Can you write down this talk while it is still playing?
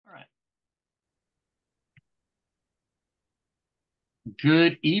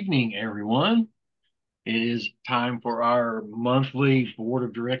Good evening, everyone. It is time for our monthly Board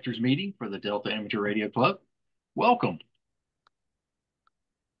of Directors meeting for the Delta Amateur Radio Club. Welcome.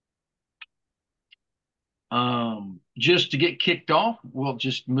 Just to get kicked off, we'll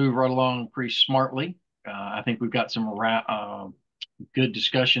just move right along pretty smartly. I think we've got some good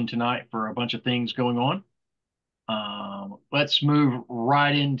discussion tonight for a bunch of things going on. Let's move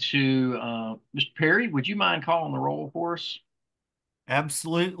right into Mr. Perry. Would you mind calling the roll for us?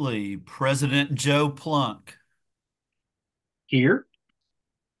 Absolutely. President Joe Plunk, Here.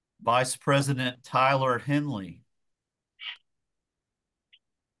 Vice President Tyler Henley,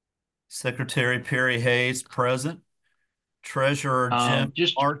 Secretary Perry Hayes, present. Treasurer Jim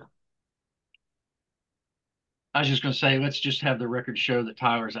Just Art. I was just going to say, let's just have the record show that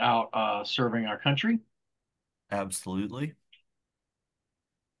Tyler's out serving our country. Absolutely. James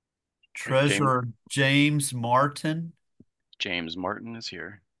Treasurer James Martin, James Martin is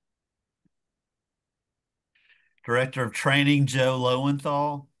here. Director of Training Joe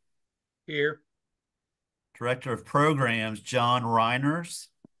Lowenthal, Here. Director of Programs John Reiners,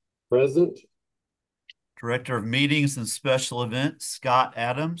 Present. Director of Meetings and Special Events Scott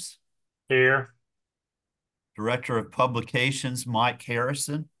Adams, Here. Director of Publications Mike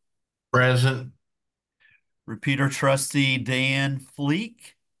Harrison, Present. Repeater Trustee Dan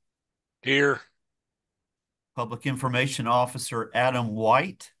Fleek, Here. Public Information Officer Adam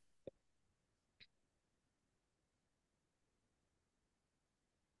White,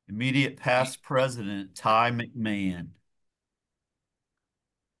 Immediate Past President Ty McMahon.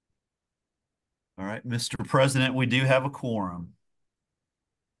 All right, Mr. President, we do have a quorum.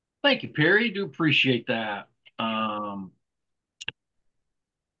 Thank you, Perry. Do appreciate that.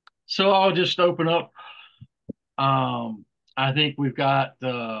 So I'll just open up. I think we've got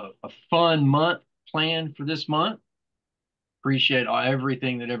a fun month planned for this month. Appreciate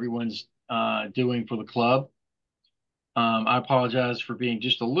everything that everyone's doing for the club. I apologize for being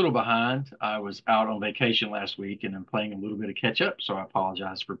just a little behind. I was out on vacation last week and I'm playing a little bit of catch up, so I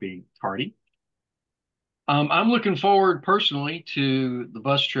apologize for being tardy. I'm looking forward personally to the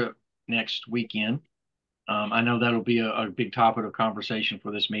bus trip next weekend. I know that'll be a big topic of conversation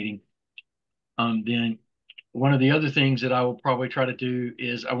for this meeting. Then one of the other things that I will probably try to do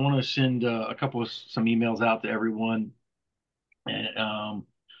is I want to send a couple of some emails out to everyone, and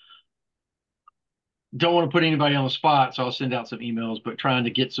don't want to put anybody on the spot, so I'll send out some emails, but trying to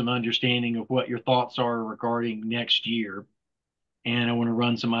get some understanding of what your thoughts are regarding next year. And I want to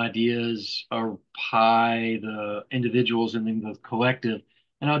run some ideas by the individuals and then the collective.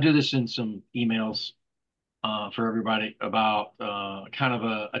 And I'll do this in some emails for everybody about kind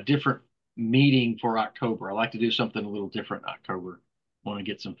of a different meeting for October. I like to do something a little different in October. Want to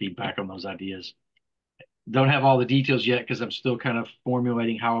get some feedback on those ideas. Don't have all the details yet because I'm still kind of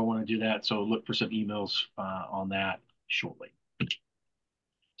formulating how I want to do that. So look for some emails on that shortly.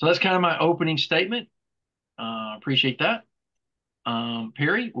 So that's kind of my opening statement. Appreciate that.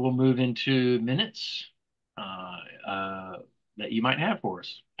 Perry, we'll move into minutes that you might have for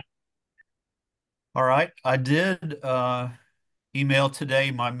us. All right, I did email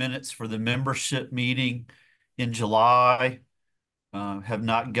today my minutes for the membership meeting in July. Have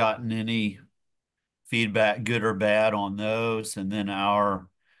not gotten any feedback, good or bad, on those. And then our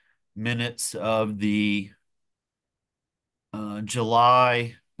minutes of the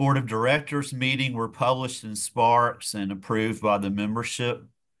July Board of Directors meeting were published in Sparks and approved by the membership.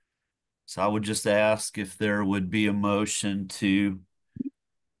 So I would just ask if there would be a motion to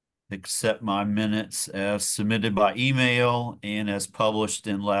accept my minutes as submitted by email and as published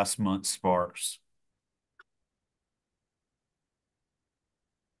in last month's Sparks.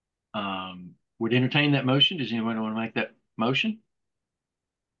 Would entertain that motion. Does anyone want to make that motion?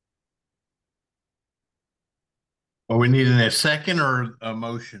 Well, we need a second or a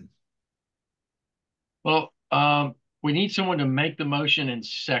motion? Well, we need someone to make the motion and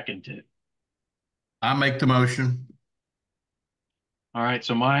second it. I make the motion. All right,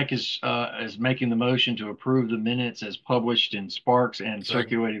 so Mike is making the motion to approve the minutes as published in Sparks and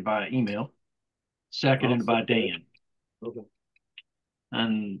circulated by email, seconded by Dan. Okay.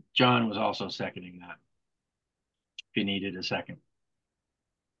 And John was also seconding that, if you needed a second.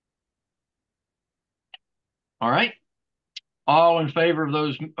 All right. All in favor of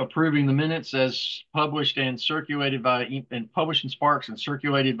those approving the minutes as published and circulated and published in Sparks and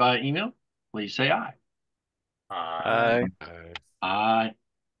circulated by email, please say aye. Aye. Aye.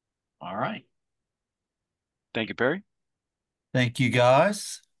 All right. Thank you, Perry. Thank you,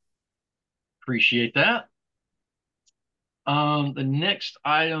 guys. Appreciate that. The next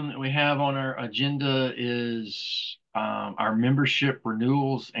item that we have on our agenda is our membership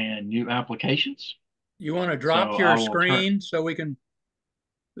renewals and new applications. You want to So drop I your will turn. screen so we can,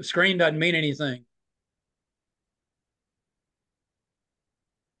 the screen doesn't mean anything.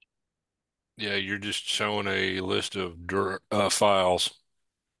 Yeah, you're just showing a list of files.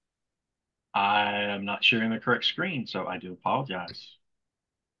 I am not sharing the correct screen, so I do apologize.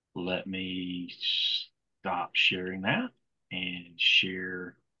 Let me stop sharing that and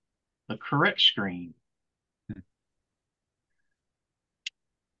share the correct screen.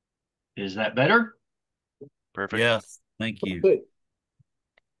 Is that better? Perfect. Yes, thank you. Good.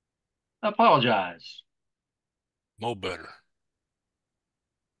 I apologize. Mo better.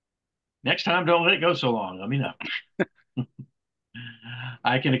 Next time, don't let it go so long. Let me know.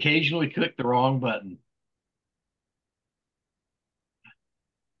 I can occasionally click the wrong button.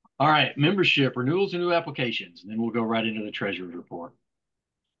 All right, membership, renewals and new applications, and then we'll go right into the treasurer's report.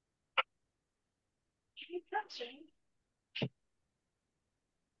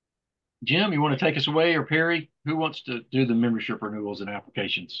 Jim, you want to take us away, or Perry? Who wants to do the membership renewals and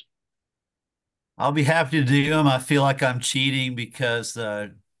applications? I'll be happy to do them. I feel like I'm cheating because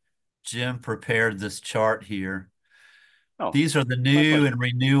Jim prepared this chart here. Oh, These are the my new pleasure. and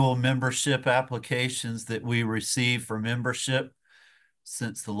renewal membership applications that we received for membership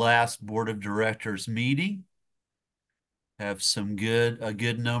since the last board of directors meeting. Have a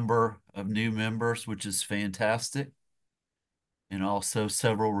good number of new members, which is fantastic, and also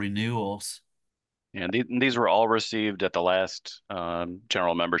several renewals. And these were all received at the last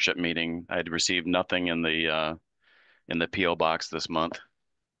general membership meeting. I had received nothing in the PO box this month.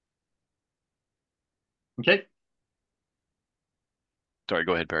 Okay. Sorry,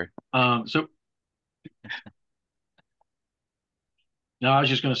 go ahead, Perry. So no, I was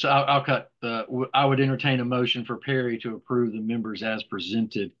just going to say I'll cut the. I would entertain a motion for Perry to approve the members as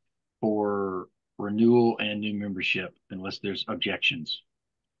presented for renewal and new membership, unless there's objections.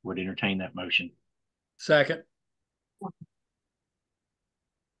 Would entertain that motion. Second.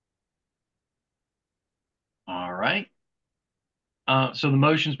 All right. So the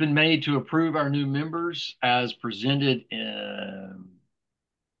motion's been made to approve our new members as presented in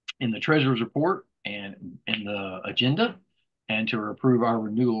the treasurer's report and in the agenda, and to approve our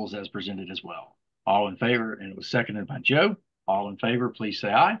renewals as presented as well. All in favor, and it was seconded by Joe. All in favor, please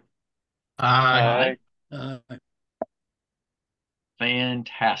say aye. Aye. Uh,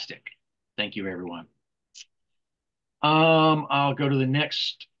 Fantastic. Thank you, everyone. I'll go to the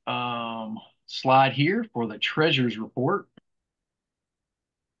next slide here for the treasurer's report.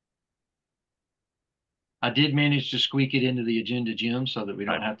 I did manage to squeak it into the agenda, Jim, so that we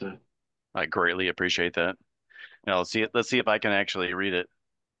don't have to. I greatly appreciate that. Now let's see if I can actually read it.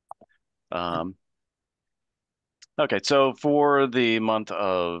 Okay, so for the month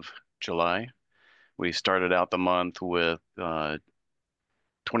of July, we started out the month with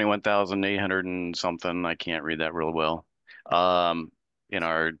 21,800 and something. I can't read that real well. In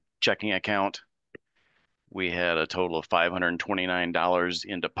our checking account, we had a total of $529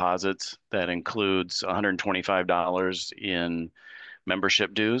 in deposits. That includes $125 in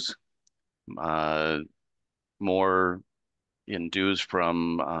membership dues, more in dues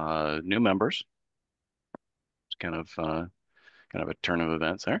from new members. It's kind of a turn of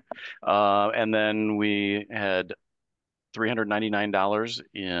events there. And then we had $399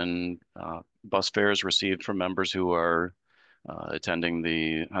 in bus fares received from members who are attending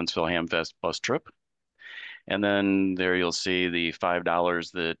the Huntsville Hamfest bus trip. And then there you'll see the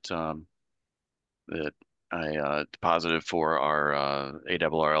 $5 that I deposited for our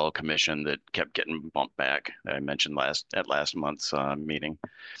ARRL commission that kept getting bumped back, that I mentioned at last month's meeting.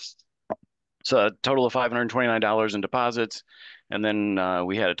 So a total of $529 in deposits. And then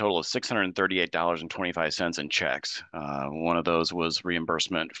we had a total of $638.25 in checks. One of those was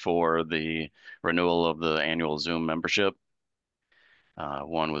reimbursement for the renewal of the annual Zoom membership.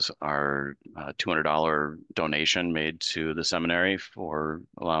 One was our $200 donation made to the seminary for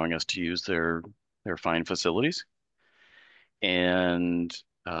allowing us to use their fine facilities. And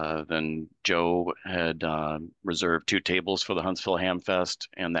then Joe had reserved 2 tables for the Huntsville Hamfest,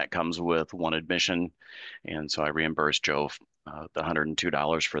 and that comes with 1 admission. And so I reimbursed Joe the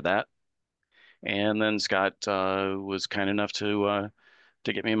 $102 for that. And then Scott was kind enough to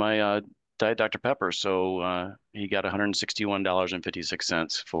get me my Diet Dr. Pepper. So he got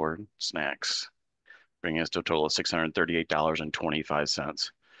 $161.56 for snacks, bringing us to a total of $638.25.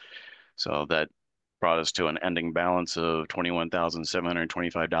 So that brought us to an ending balance of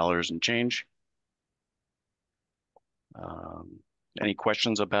 $21,725 and change. Any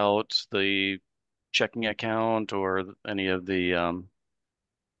questions about the checking account or any of the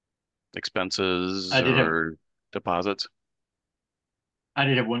expenses I did have or deposits? I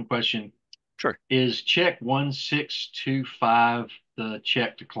did have one question. Sure. Is check 1625 the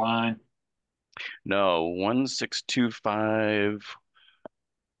check decline? No, 1625.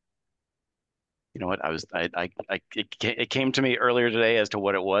 You know what? It came to me earlier today as to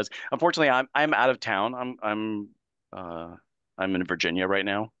what it was. Unfortunately, I'm out of town. Uh I'm in Virginia right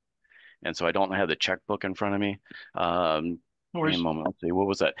now, and so I don't have the checkbook in front of me. No Give me a worries. moment. Let's see. What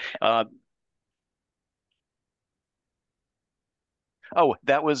was that? Oh,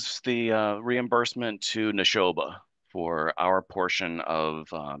 that was the reimbursement to Neshoba for our portion of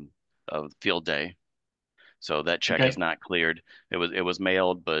field day. So that check is Okay. not cleared. It was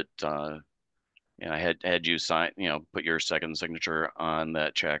mailed, but and I had you sign, put your second signature on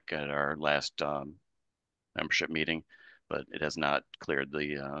that check at our last membership meeting, but it has not cleared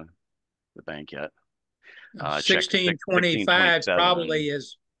the bank yet. Check 1625 1627. probably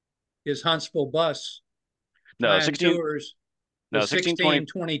is Huntsville Bus No, Klein 16 Tours. The no 1620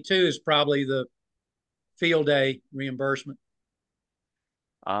 1622 is probably the field day reimbursement.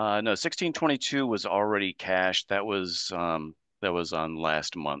 no 1622 was already cashed. That was on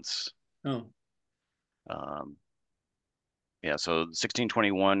last month's. Oh, Um, Yeah, so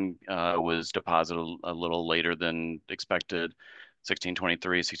 1621 was deposited a little later than expected.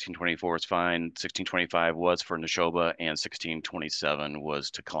 1623, 1624 is fine. 1625 was for Neshoba, and 1627 was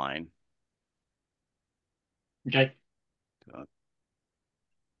to Klein. Okay. Uh,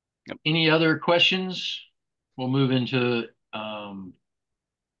 yep. Any other questions? We'll move into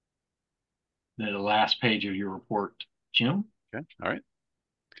the last page of your report, Jim. Okay, all right.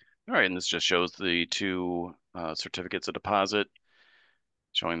 All right, and this just shows the two certificates of deposit,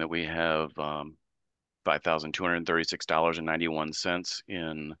 showing that we have $5,236.91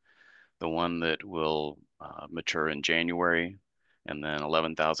 in the one that will mature in January, and then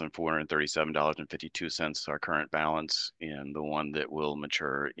 $11,437.52, our current balance, in the one that will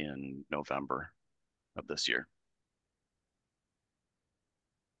mature in November of this year.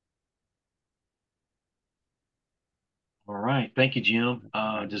 All right. Thank you, Jim.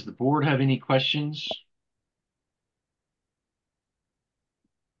 Does the board have any questions?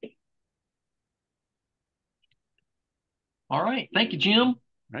 All right. Thank you, Jim.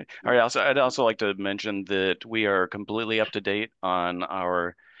 Right. All right. I'd also like to mention that we are completely up to date on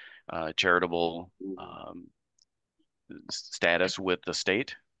our charitable status with the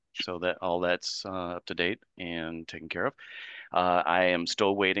state, so that all that's up to date and taken care of. I am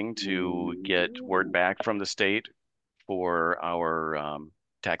still waiting to get word back from the state for our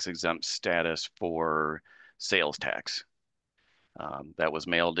tax exempt status for sales tax. That was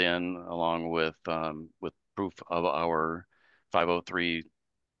mailed in along with proof of our 503c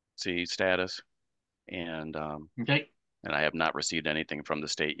status, and Okay. and I have not received anything from the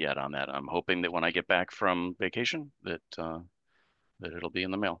state yet on that. I'm hoping that when I get back from vacation that it'll be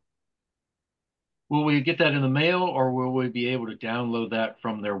in the mail. Will we get that in the mail, or will we be able to download that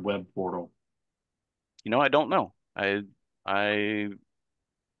from their web portal? I don't know. I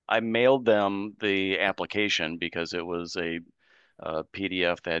I mailed them the application because it was a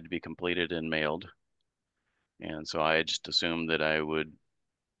PDF that had to be completed and mailed. And so I just assumed that I would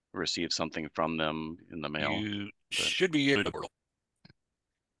receive something from them in the mail. You But should be in the portal.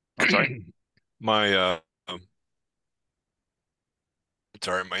 I'm sorry. My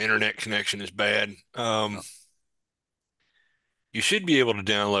sorry, my internet connection is bad. You should be able to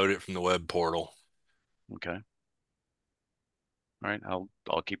download it from the web portal. Okay. All right.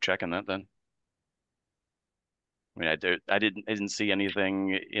 I'll keep checking that then. I mean, I didn't see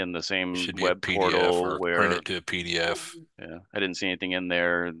anything in the It same should be a web PDF portal or print where, it to a PDF. yeah, I didn't see anything in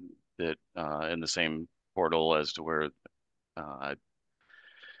there that in the same portal as to where I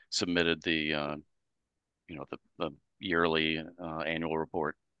submitted the yearly annual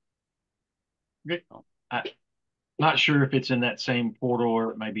report. Okay. Oh, I'm not sure if it's in that same portal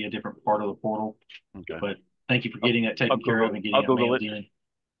or it may be a different part of the portal, okay. but thank you for getting that taken care of and I'll getting it Google mailed it. in.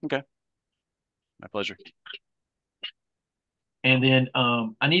 Okay. My pleasure. And then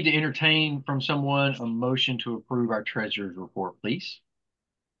I need to entertain from someone a motion to approve our treasurer's report, please.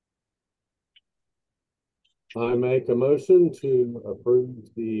 I make a motion to approve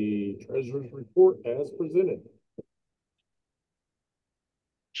the treasurer's report as presented.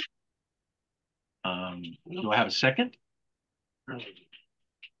 Do I have a second?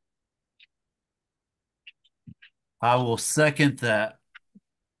 I will second that.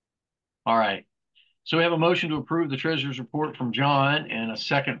 All right. So we have a motion to approve the treasurer's report from John and a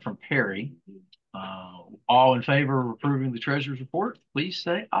second from Perry. All in favor of approving the treasurer's report, please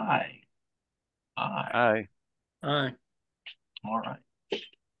say aye. Aye. Aye. Aye. All right. All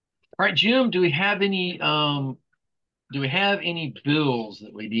right, Jim, do we have any bills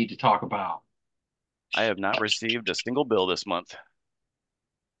that we need to talk about? I have not received a single bill this month.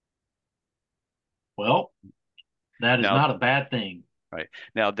 Well, that is Now, not a bad thing. right.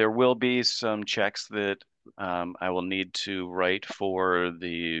 Now, there will be some checks that I will need to write for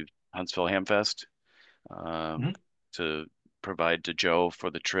the Huntsville Hamfest Mhm. to provide to Joe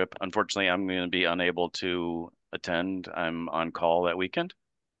for the trip. Unfortunately, I'm going to be unable to attend. I'm on call that weekend.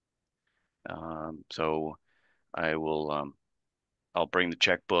 So I will I'll bring the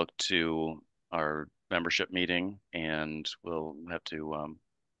checkbook to our membership meeting and we'll have to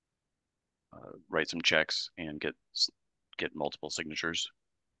write some checks and get multiple signatures.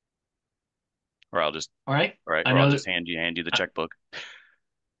 Or I'll just All right. All right, I or I'll know just hand you the checkbook.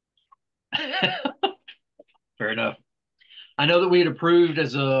 that. Fair enough. I know that we had approved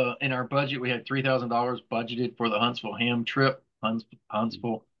in our budget, we had $3,000 budgeted for the Huntsville Ham trip,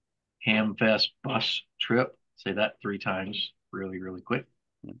 Huntsville Ham Fest bus trip. Say that 3 times really, really quick.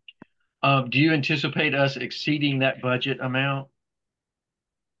 Do you anticipate us exceeding that budget amount?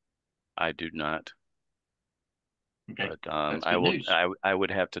 I do not, Okay, but that's good news. I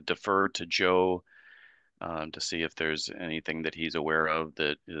would have to defer to Joe to see if there's anything that he's aware of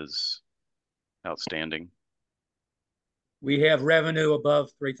that is outstanding. We have revenue above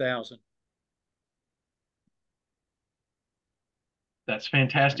 3,000. That's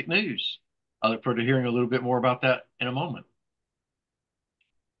fantastic news. I look forward to hearing a little bit more about that in a moment.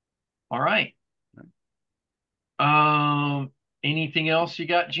 All right. Anything else you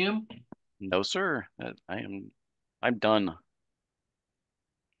got, Jim? No, sir. I'm done.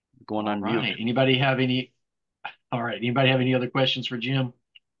 Going All on mute. right. All right. Anybody have any other questions for Jim?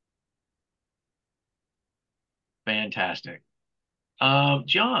 Fantastic.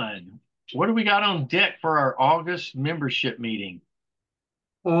 John, what do we got on deck for our August membership meeting?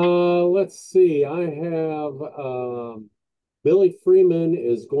 Let's see. I have Billy Freeman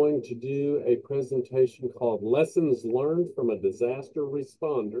is going to do a presentation called Lessons Learned from a Disaster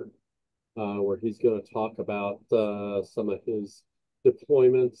Responder, where he's going to talk about some of his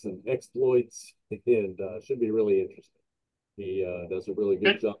deployments and exploits, and should be really interesting. He does a really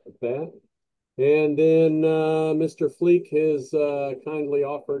good job at that. And then Mr. Fleek has kindly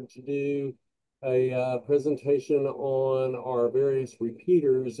offered to do a presentation on our various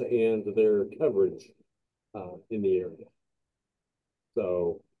repeaters and their coverage in the area.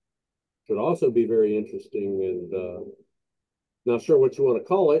 So should also be very interesting, and not sure what you want to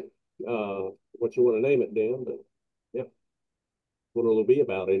call it, what you want to name it, Dan, but yeah, what it'll be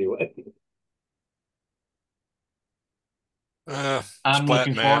about anyway. I'm Splat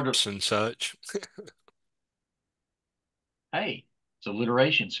looking forward maps and such. hey, it's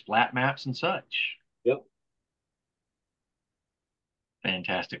alliteration, splat maps and such. Yep.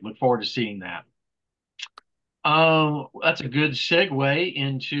 Fantastic. Look forward to seeing that. That's a good segue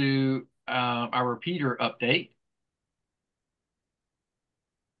into our repeater update.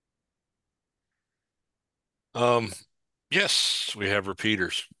 Yes, we have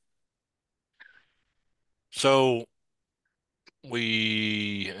repeaters. So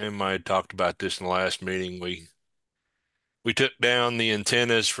I talked about this in the last meeting. We took down the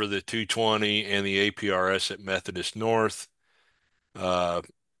antennas for the 220 and the APRS at Methodist North. Half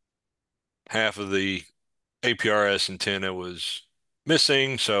of the APRS antenna was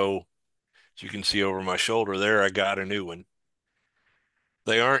missing, so as you can see over my shoulder there, I got a new one.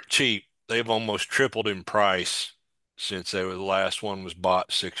 They aren't cheap. They've almost tripled in price since the last one was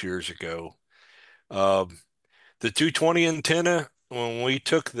bought 6 years ago. The 220 antenna, when we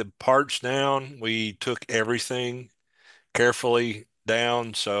took the parts down, we took everything carefully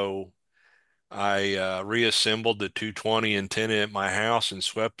down. So I reassembled the 220 antenna at my house and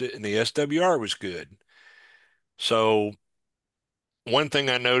swept it, and the SWR was good. So one thing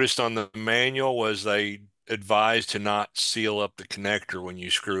I noticed on the manual was they advised to not seal up the connector when you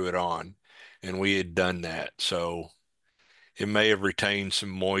screw it on, and we had done that. So it may have retained some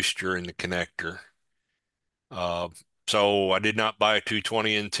moisture in the connector. Uh, so I did not buy a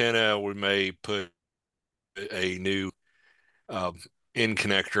 220 antenna. We may put a new uh, end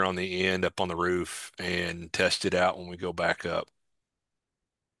connector on the end up on the roof and test it out when we go back up.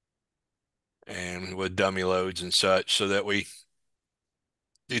 And with dummy loads and such so that we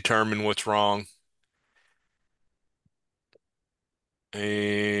determine what's wrong.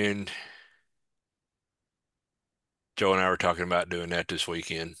 And Joe and I were talking about doing that this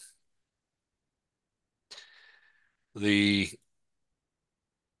weekend. The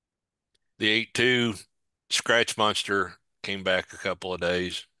 8.2 Scratch Monster came back a couple of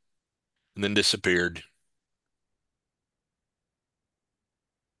days. and then disappeared.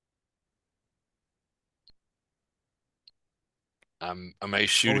 I may Are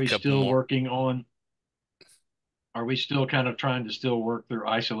shoot a we couple still more. working on, are we still kind of trying to still work through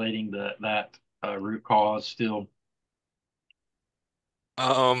isolating that root cause still?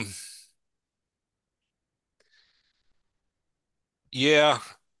 Um, yeah,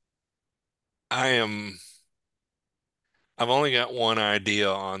 I am. I've only got one idea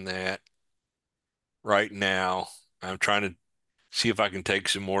on that right now. I'm trying to see if I can take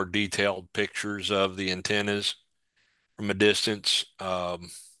some more detailed pictures of the antennas from a distance.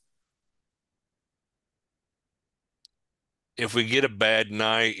 If we get a bad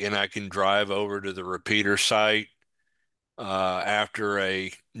night and I can drive over to the repeater site after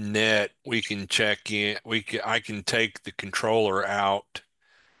a net, we can check in. I can take the controller out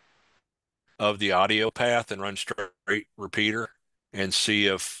of the audio path and run straight repeater and see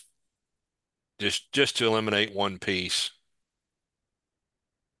if just to eliminate one piece.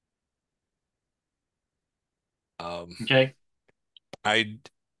 Um, Okay. I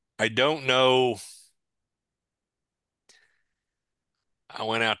I don't know. I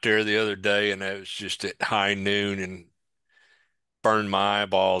went out there the other day and it was just at high noon and burned my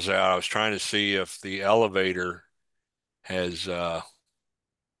eyeballs out. I was trying to see if the elevator has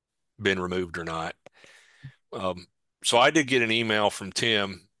been removed or not. Um, so I did get an email from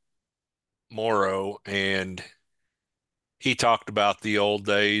Tim Morrow, and he talked about the old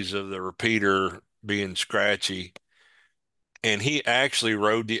days of the repeater being scratchy. And he actually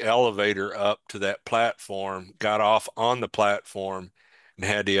rode the elevator up to that platform, got off on the platform, and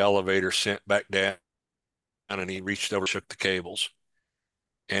had the elevator sent back down. And he reached over, shook the cables,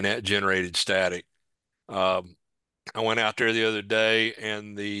 and that generated static. Um, I went out there the other day,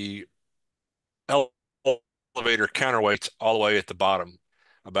 and the elevator counterweight's all the way at the bottom,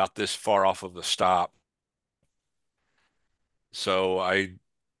 about this far off of the stop. So I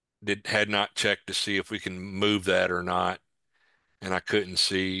had not checked to see if we can move that or not, and I couldn't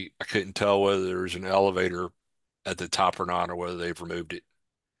tell whether there was an elevator at the top or not, or whether they've removed it.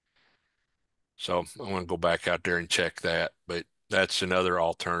 So I'm going to go back out there and check that, but that's another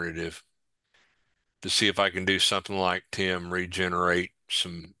alternative to see if I can do something like Tim, regenerate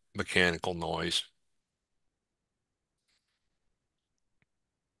some mechanical noise.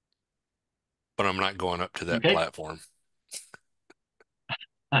 But I'm not going up to that Okay. platform.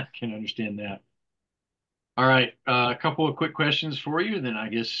 I can understand that. All right. A couple of quick questions for you. Then I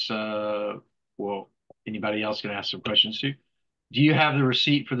guess, well, anybody else can ask some questions too. Do you have the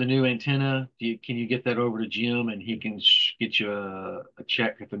receipt for the new antenna? Can you get that over to Jim and he can get you a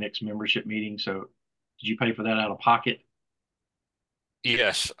check at the next membership meeting? So did you pay for that out of pocket?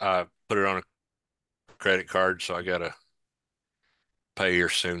 Yes, I put it on a credit card, so I gotta pay here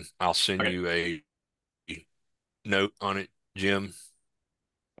soon. I'll send Okay. you a note on it, Jim.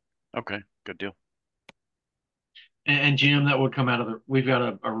 Okay, good deal. And Jim, that would come out of we've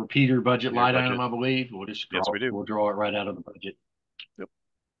got a repeater budget Your line item, budget. I believe. We'll just Yes, we do. we'll draw it right out of the budget. Yep.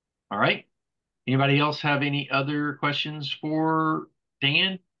 All right. Anybody else have any other questions for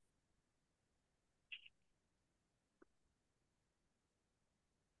Dan?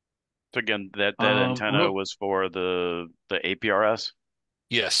 So again, that antenna Real, was for the APRS.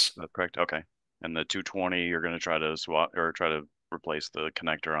 Yes. That's correct. Okay. And the 220, you're going to try to swap or try to replace the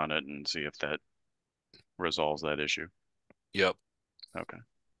connector on it and see if that resolves that issue. Yep. Okay.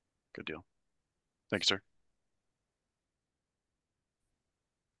 Good deal. Thank you, sir.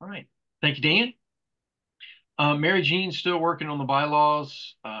 all right. Thank you, Dan. Mary Jean's still working on the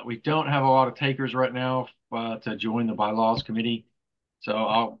bylaws. We don't have a lot of takers right now to join the bylaws committee. So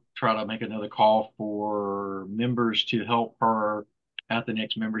I'll try to make another call for members to help her at the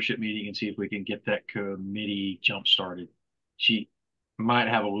next membership meeting and see if we can get that committee jump started. She might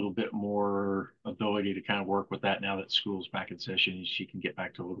have a little bit more ability to kind of work with that now that school's back in session and she can get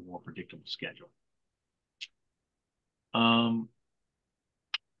back to a little more predictable schedule.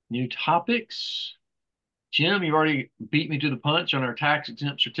 New topics. Jim, you already beat me to the punch on our tax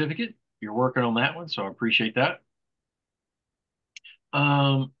exempt certificate. You're working on that one, so I appreciate that.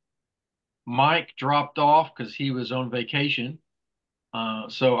 Mike dropped off because he was on vacation.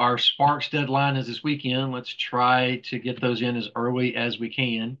 So our Sparks deadline is this weekend. Let's try to get those in as early as we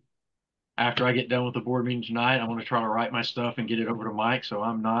can. After I get done with the board meeting tonight, I want to try to write my stuff and get it over to Mike so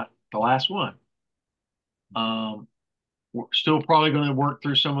I'm not the last one. We're still probably going to work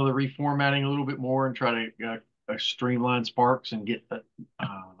through some of the reformatting a little bit more and try to streamline Sparks and get a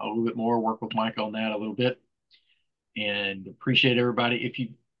little bit more, work with Mike on that a little bit. And appreciate everybody. If you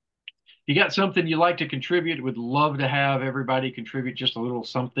got something you'd like to contribute, would love to have everybody contribute just a little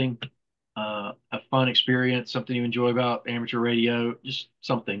something. a fun experience, something you enjoy about amateur radio, just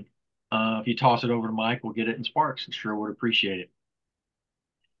something. If you toss it over to Mike, we'll get it in Sparks. I'm sure would appreciate it.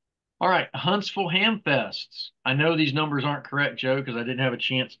 All right, Huntsville Ham Fests. I know these numbers aren't correct, Joe, because I didn't have a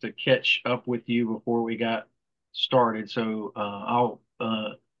chance to catch up with you before we got started. So I'll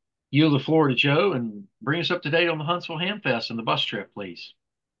yield the floor to Joe and bring us up to date on the Huntsville Ham Fest and the bus trip, please.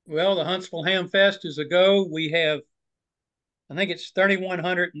 Well, the Huntsville Ham Fest is a go. We have, I think it's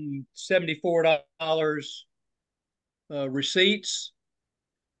 $3,174 receipts,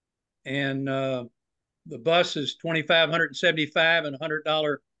 and the bus is $2,575 and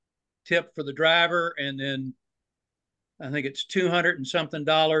 $100 tip for the driver, and then I think it's 200 and something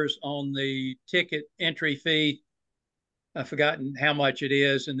dollars on the ticket entry fee. I've forgotten how much it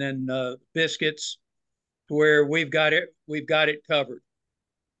is, and then biscuits, where we've got it covered.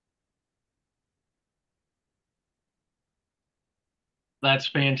 That's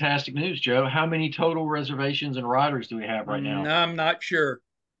fantastic news, Joe. How many total reservations and riders do we have right now? I'm not sure.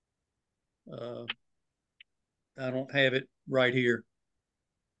 I don't have it right here.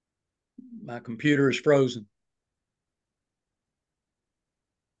 My computer is frozen.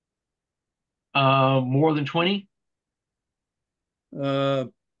 More than 20?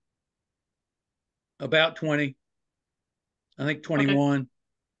 About 20. I think 21.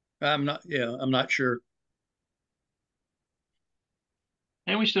 Okay. I'm not sure.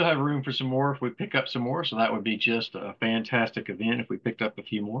 And we still have room for some more if we pick up some more. So that would be just a fantastic event if we picked up a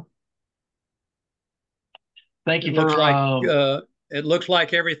few more. Thank you for it looks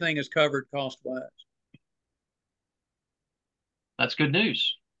like everything is covered cost-wise. That's good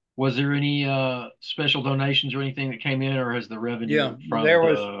news. Was there any special donations or anything that came in, or has the revenue from there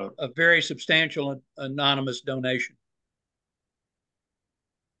was a very substantial anonymous donation.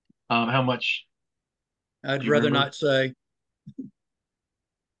 How much? I'd rather not say.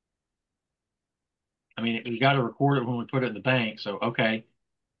 I mean, we got to record it when we put it in the bank, so okay.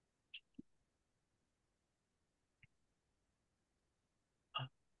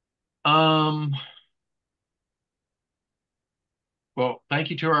 Well, thank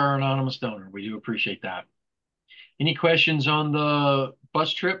you to our anonymous donor. We do appreciate that. Any questions on the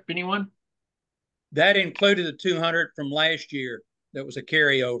bus trip, anyone? That included the 200 from last year. That was a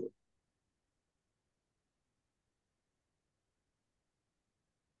carryover.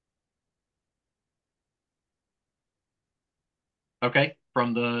 Okay,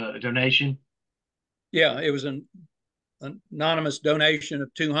 from the donation? Yeah, it was an anonymous donation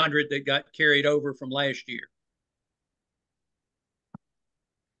of 200 that got carried over from last year.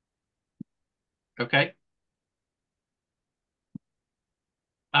 Okay.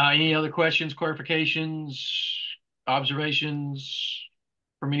 Any other questions, clarifications, observations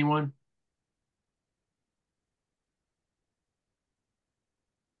from anyone?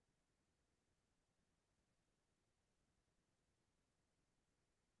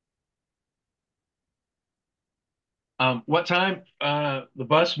 What time the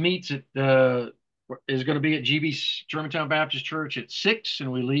bus meets at is going to be at GB's Germantown Baptist Church at 6,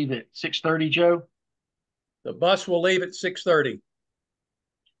 and we leave at 6:30, Joe? The bus will leave at 6:30.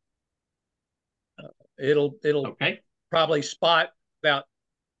 It'll okay. Probably spot about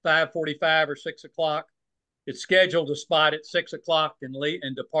 5:45 or 6 o'clock. It's scheduled to spot at 6 o'clock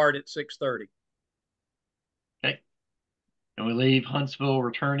and depart at 6:30. Okay. And we leave Huntsville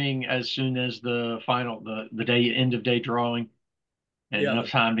returning as soon as the end of day drawing, and enough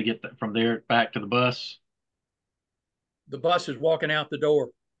time to get from there back to the bus. The bus is walking out the door.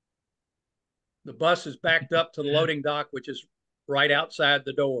 The bus is backed up to the loading dock, which is right outside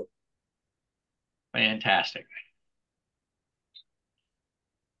the door. Fantastic.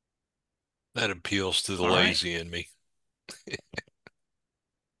 That appeals to the lazy in me.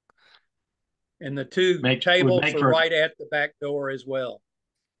 And the two tables are right at the back door as well.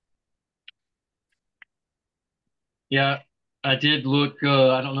 Yeah, I did look.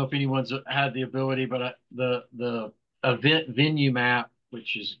 I don't know if anyone's had the ability, but the event venue map,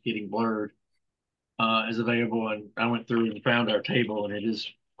 which is getting blurred, is available. And I went through and found our table, and it is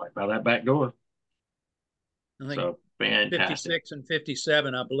right by that back door. I think so fantastic. 56 and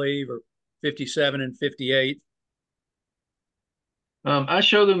 57, I believe, or 57 and 58. I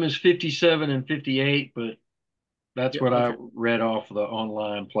show them as 57 and 58, but that's what I read off the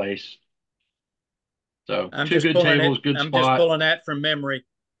online place. So two good tables, good spot. I'm just pulling that from memory.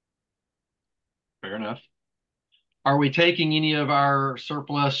 Fair enough. Are we taking any of our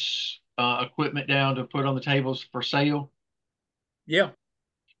surplus equipment down to put on the tables for sale? Yeah.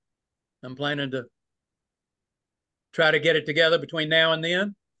 I'm planning to try to get it together between now and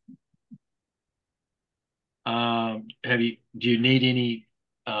then. Do you need any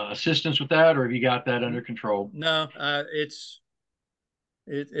assistance with that, or have you got that under control? No, it's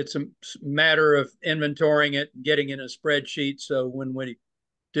a matter of inventorying it and getting in a spreadsheet. So when we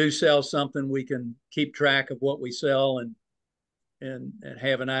do sell something, we can keep track of what we sell and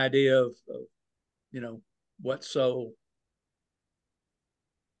have an idea of what's sold.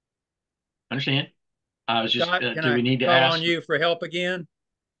 Understand? I was just, Scott, can do I we need to call ask? on you for help again?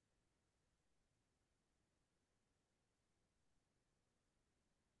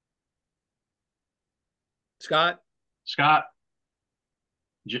 Scott, Scott?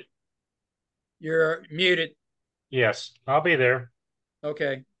 you're muted. Yes, I'll be there.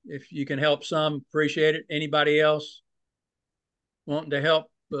 Okay. If you can help some, appreciate it. Anybody else wanting to help?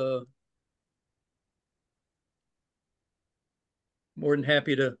 More than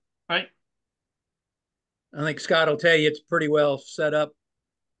happy to. Right. I think Scott will tell you it's pretty well set up.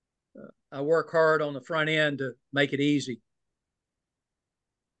 I work hard on the front end to make it easy.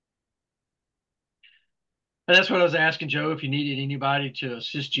 And that's what I was asking Joe, if you needed anybody to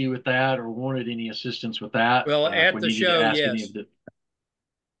assist you with that or wanted any assistance with that. Well, If at we the needed to show, ask any yes. of the.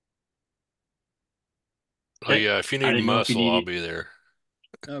 Oh Okay. yeah, if you I need didn't know if you muscle, I'll needed. be there.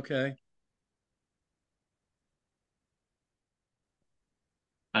 Okay.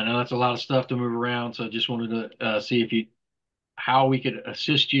 I know that's a lot of stuff to move around, so I just wanted to see if you, how we could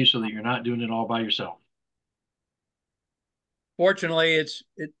assist you so that you're not doing it all by yourself. Fortunately,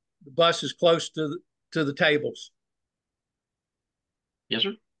 the bus is close to the tables. Yes,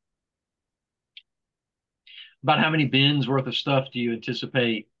 sir. About how many bins worth of stuff do you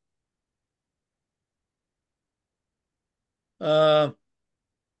anticipate? Uh,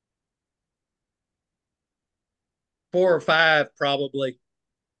 4 or 5 probably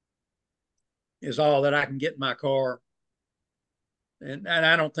is all that I can get in my car. And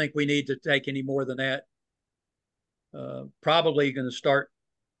I don't think we need to take any more than that. Probably going to start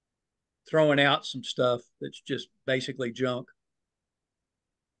throwing out some stuff that's just basically junk.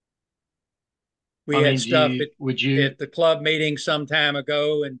 We I had mean, stuff would you, at the club meeting some time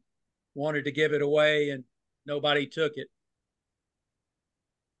ago and wanted to give it away and nobody took it.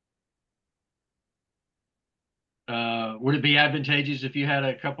 would it be advantageous if you had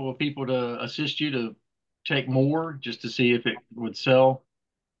a couple of people to assist you to take more just to see if it would sell?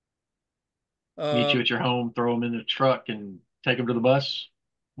 Meet you at your home, throw them in the truck and take them to the bus?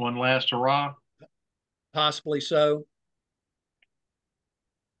 One last hurrah? Possibly so.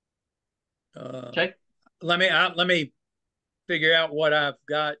 Okay. Let me figure out what I've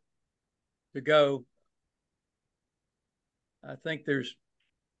got to go. I think there's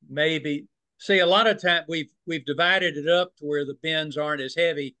maybe, see, a lot of time we've divided it up to where the bins aren't as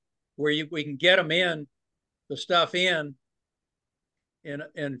heavy, where we can get them in, the stuff in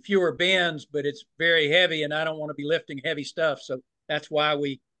fewer bins, but it's very heavy and I don't want to be lifting heavy stuff. So that's why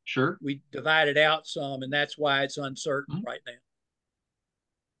we divided out some, and that's why it's uncertain right now.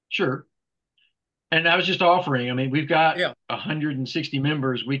 Sure. And I was just offering, I mean, we've got Yeah. 160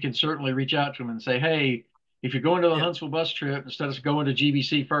 members. We can certainly reach out to them and say, hey, if you're going to the Yeah. Huntsville bus trip, instead of going to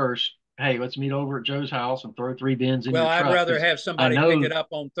GBC first, hey, let's meet over at Joe's house and throw 3 bins in Well, your I'd truck. rather 'Cause have I somebody pick know, it up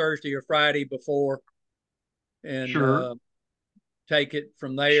on Thursday or Friday before and sure, take it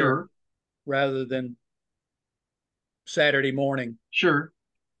from there sure, rather than Saturday morning. sure,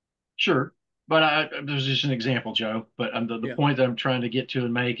 sure. But there's just an example, Joe. But the Yeah. point that I'm trying to get to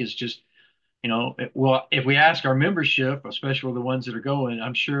and make is just, well, if we ask our membership, especially the ones that are going,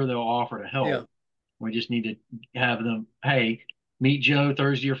 I'm sure they'll offer to help. Yeah. We just need to have them, hey, meet Joe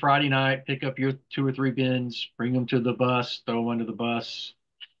Thursday or Friday night, pick up your 2 or 3 bins, bring them to the bus, throw them under the bus,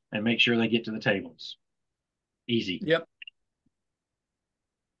 and make sure they get to the tables. Easy. Yep.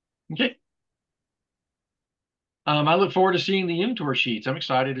 Okay. I look forward to seeing the inventory sheets. I'm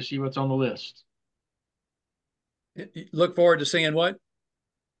excited to see what's on the list. Look forward to seeing what?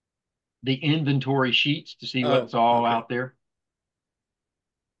 The inventory sheets to see what's all okay. out there.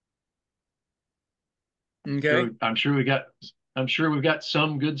 Okay. I'm sure we've got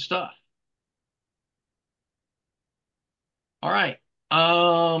some good stuff. All right.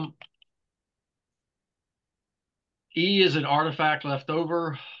 E is an artifact left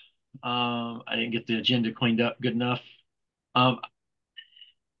over. I didn't get the agenda cleaned up good enough. I'll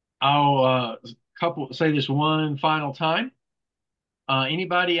say this one final time.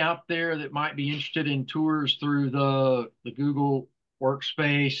 Anybody out there that might be interested in tours through the Google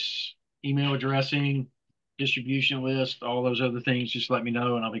Workspace, email addressing, distribution list, all those other things, just let me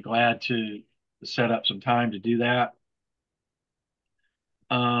know and I'll be glad to set up some time to do that.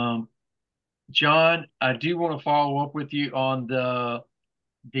 John, I do want to follow up with you on the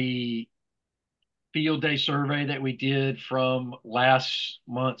field day survey that we did from last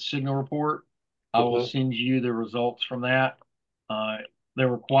month's signal report. I will send you the results from that. There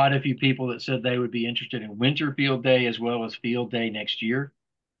were quite a few people that said they would be interested in winter field day as well as field day next year.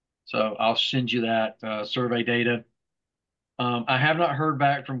 So I'll send you that survey data. I have not heard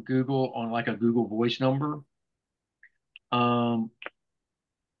back from Google on like a Google Voice number. And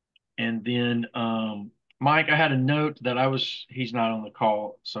then Mike, I had a note that he's not on the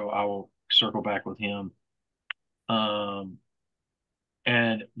call, so I will circle back with him. And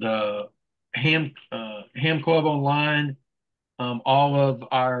the Ham Club Online, all of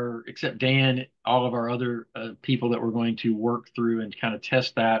our, except Dan, all of our other people that we're going to work through and kind of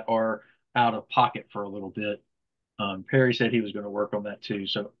test that are out of pocket for a little bit. Perry said he was going to work on that too.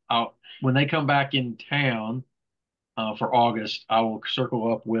 So when they come back in town for August, I will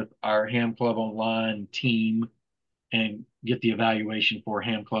circle up with our Ham Club Online team and get the evaluation for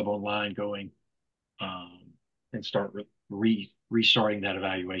Ham Club Online going and start restarting that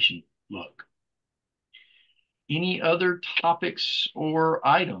evaluation look. Any other topics or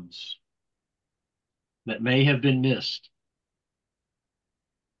items that may have been missed?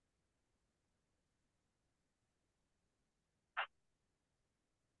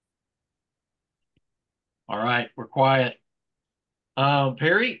 All right, we're quiet.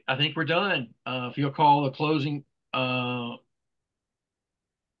 Perry, I think we're done. If you'll call the closing, ask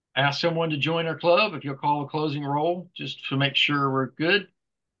someone to join our club. If you'll call a closing roll, just to make sure we're good,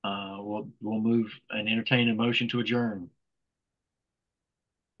 we'll move and entertain a motion to adjourn.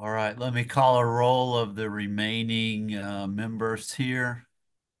 All right, let me call a roll of the remaining members here.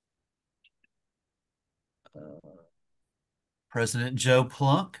 President Joe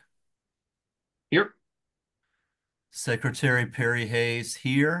Plunk. Here. Secretary Perry Hayes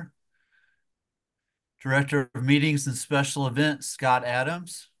here. Director of Meetings and Special Events, Scott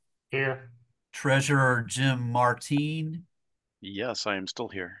Adams. Here. Treasurer Jim Martine. Yes, I am still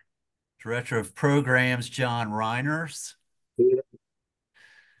here. Director of Programs, John Reiners. Here.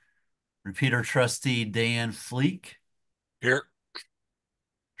 Repeater Trustee Dan Fleek. Here.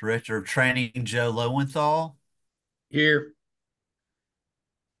 Director of Training, Joe Lowenthal. Here.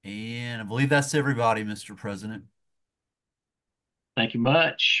 And I believe that's everybody, Mr. President. Thank you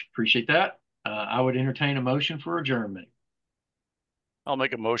much. Appreciate that. I would entertain a motion for adjournment. I'll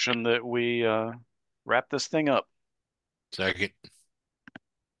make a motion that we wrap this thing up. Second.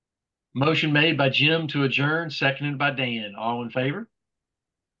 Motion made by Jim to adjourn, seconded by Dan. All in favor?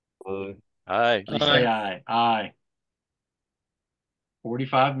 Aye. Please say aye. Aye.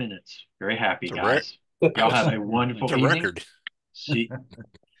 45 minutes. Very happy, It's a guys. Y'all have a wonderful It's a evening. record.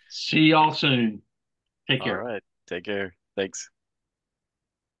 See y'all soon. Take care. All right. Take care. Thanks.